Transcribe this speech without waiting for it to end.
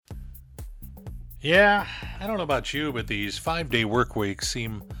Yeah, I don't know about you, but these 5-day work weeks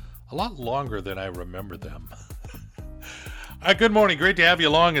seem a lot longer than I remember them. Good morning. Great to have you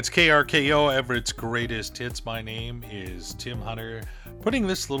along. It's KRKO, Everett's Greatest Hits. My name is Tim Hunter. Putting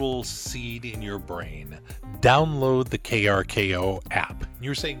this little seed in your brain. Download the KRKO app.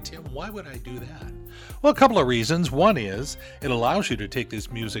 You're saying, Tim, why would I do that? Well, a couple of reasons. One is it allows you to take this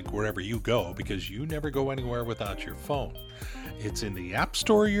music wherever you go because you never go anywhere without your phone. It's in the App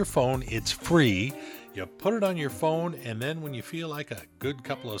Store of your phone. It's free. You put it on your phone, and then when you feel like a good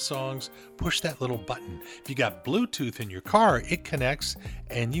couple of songs, push that little button. If you got Bluetooth in your car, it connects,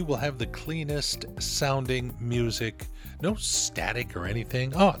 and you will have the cleanest sounding music. No static or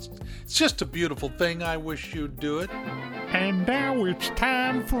anything. Oh, it's just a beautiful thing. I wish you'd do it. And now it's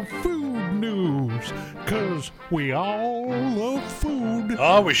time for food news, 'cause we all love food.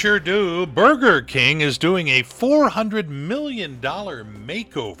 Oh, we sure do. Burger King is doing a $400 million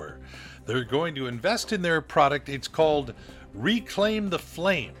makeover. They're going to invest in their product. It's called Reclaim the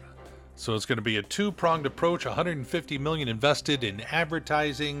Flame. So it's going to be a two-pronged approach, $150 million invested in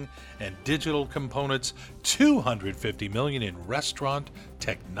advertising and digital components, $250 million in restaurant,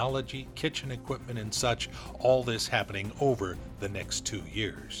 technology, kitchen equipment, and such. All this happening over the next 2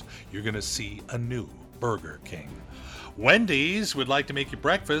 years. You're going to see a new Burger King. Wendy's would like to make you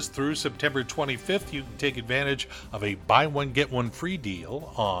breakfast through September 25th. You can take advantage of a buy one, get one free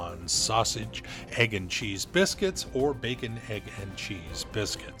deal on sausage, egg, and cheese biscuits or bacon, egg, and cheese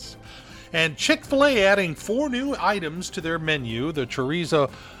biscuits. And Chick-fil-A adding 4 new items to their menu. The chorizo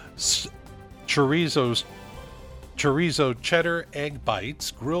cheddar egg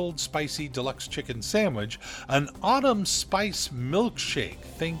bites, grilled spicy deluxe chicken sandwich, an autumn spice milkshake,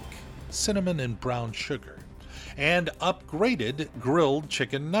 think cinnamon and brown sugar, and upgraded grilled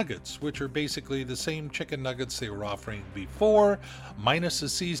chicken nuggets, which are basically the same chicken nuggets they were offering before, minus a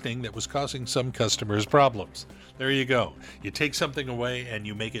seasoning that was causing some customers problems. There you go. You take something away and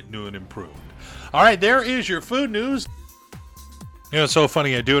you make it new and improved. All right, there is your food news. You know, it's so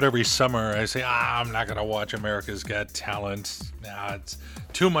funny. I do it every summer. I say, I'm not going to watch America's Got Talent. It's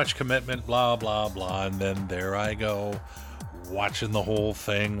too much commitment, blah, blah, blah. And then there I go, watching the whole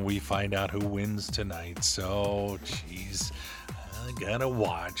thing. We find out who wins tonight. So, geez, I gotta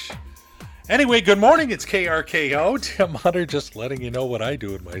watch. Anyway, good morning. It's KRKO. Tim Hunter, just letting you know what I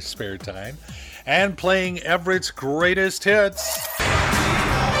do in my spare time. And playing Everett's Greatest Hits.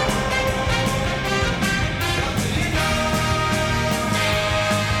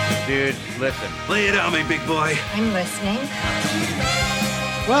 Dude, listen. Lay it on me, big boy. I'm listening.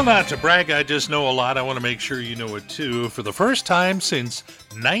 Well, not to brag, I just know a lot. I want to make sure you know it too. For the first time since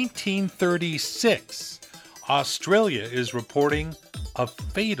 1936, Australia is reporting a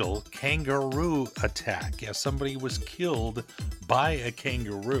fatal kangaroo attack. Yes, somebody was killed by a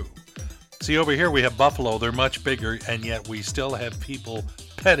kangaroo. See, over here we have buffalo. They're much bigger, and yet we still have people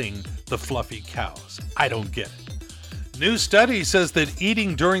petting the fluffy cows. I don't get it. New study says that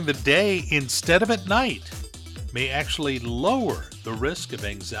eating during the day instead of at night may actually lower the risk of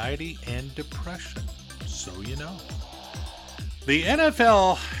anxiety and depression. So you know. The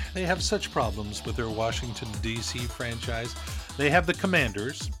NFL, they have such problems with their Washington, D.C. franchise. They have the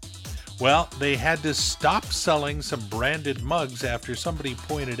Commanders. Well, they had to stop selling some branded mugs after somebody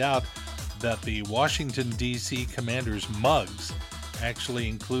pointed out that the Washington, D.C. Commanders mugs actually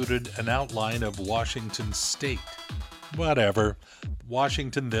included an outline of Washington State. Whatever.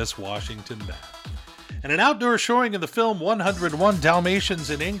 Washington this, Washington that. And an outdoor showing of the film 101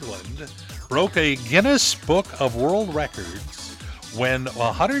 Dalmatians in England broke a Guinness Book of World Records when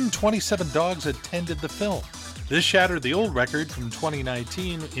 127 dogs attended the film. This shattered the old record from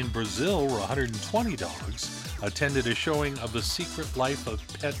 2019 in Brazil, where 120 dogs attended a showing of The Secret Life of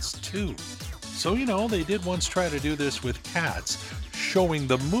Pets 2. So, you know, they did once try to do this with cats, showing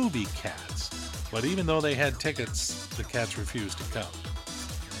the movie Cats. But even though they had tickets, the cats refused to come.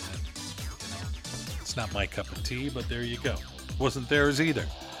 And, you know, it's not my cup of tea, but there you go. Wasn't theirs either.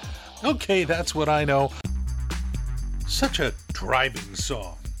 Okay, that's what I know. Such a driving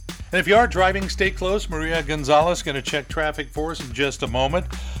song. And if you are driving, stay close. Maria Gonzalez going to check traffic for us in just a moment.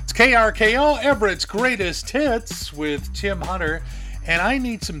 It's KRKO, Everett's Greatest Hits with Tim Hunter. And I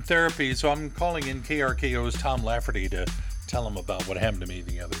need some therapy, so I'm calling in KRKO's Tom Lafferty to tell him about what happened to me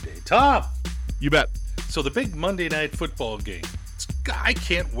the other day. Tom! You bet. So the big Monday night football game. I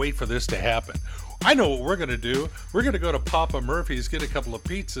can't wait for this to happen. I know what we're going to do. We're going to go to Papa Murphy's, get a couple of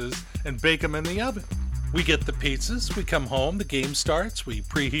pizzas, and bake them in the oven. We get the pizzas, we come home, the game starts, we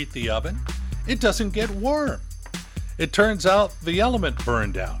preheat the oven. It doesn't get warm. It turns out the element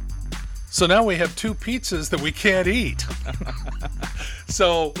burned out. So now we have 2 pizzas that we can't eat.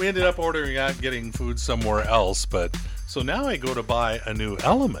 So we ended up ordering out, getting food somewhere else. But so now I go to buy a new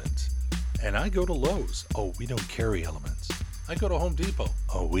Element, and I go to Lowe's. Oh, we don't carry Elements. I go to Home Depot.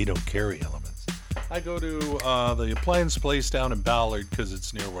 Oh, we don't carry Elements. I go to the appliance place down in Ballard because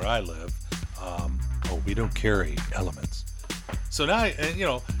it's near where I live. Oh, we don't carry Elements. So now,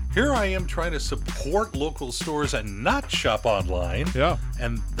 here I am trying to support local stores and not shop online. Yeah.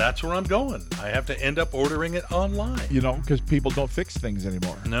 And that's where I'm going. I have to end up ordering it online. Because people don't fix things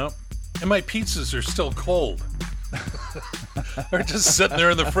anymore. No. And my pizzas are still cold. They're just sitting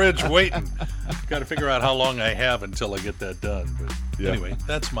there in the fridge waiting. Got to figure out how long I have until I get that done. But anyway,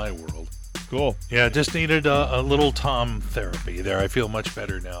 that's my world. Cool. Yeah, just needed a little Tom therapy there. I feel much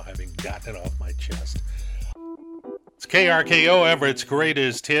better now, having gotten it off my chest. It's KRKO, Everett's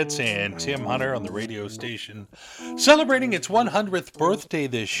Greatest Hits, and Tim Hunter on the radio station, celebrating its 100th birthday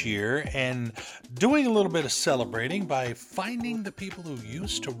this year, and doing a little bit of celebrating by finding the people who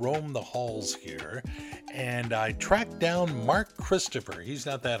used to roam the halls here. And I tracked down Mark Christopher. He's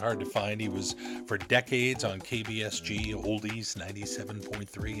not that hard to find. He was for decades on KBSG Oldies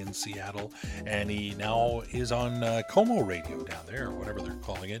 97.3 in Seattle, and he now is on Como Radio down there, or whatever they're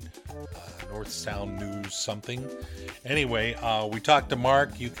calling it, North Sound News something. Anyway, we talked to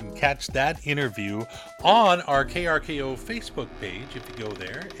Mark. You can catch that interview on our KRKO Facebook page if you go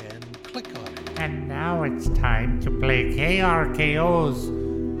there and click on it. And now it's time to play KRKO's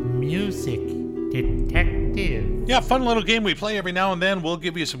Music Detective. Yeah, fun little game we play every now and then. We'll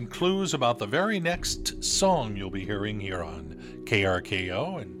give you some clues about the very next song you'll be hearing here on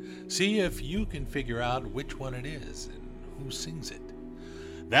KRKO and see if you can figure out which one it is and who sings it.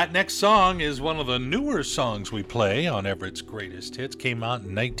 That next song is one of the newer songs we play on Everett's Greatest Hits. Came out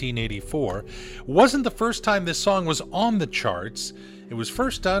in 1984. Wasn't the first time this song was on the charts. It was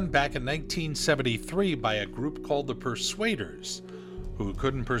first done back in 1973 by a group called the Persuaders, who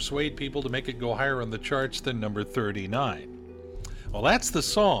couldn't persuade people to make it go higher on the charts than number 39. Well, that's the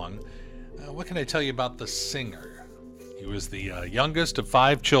song. What can I tell you about the singer? He was the youngest of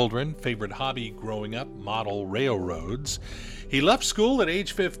 5 children, favorite hobby growing up, model railroads. He left school at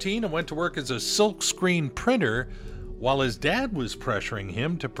age 15 and went to work as a silkscreen printer while his dad was pressuring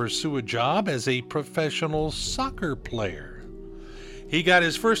him to pursue a job as a professional soccer player. He got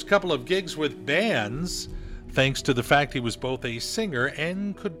his first couple of gigs with bands thanks to the fact he was both a singer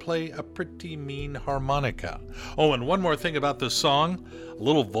and could play a pretty mean harmonica. Oh, and one more thing about this song, a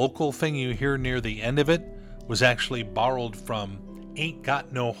little vocal thing you hear near the end of it was actually borrowed from Ain't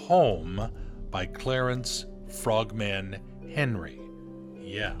Got No Home by Clarence Frogman Henry.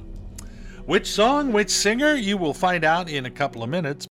 Yeah. Which song, which singer, you will find out in a couple of minutes.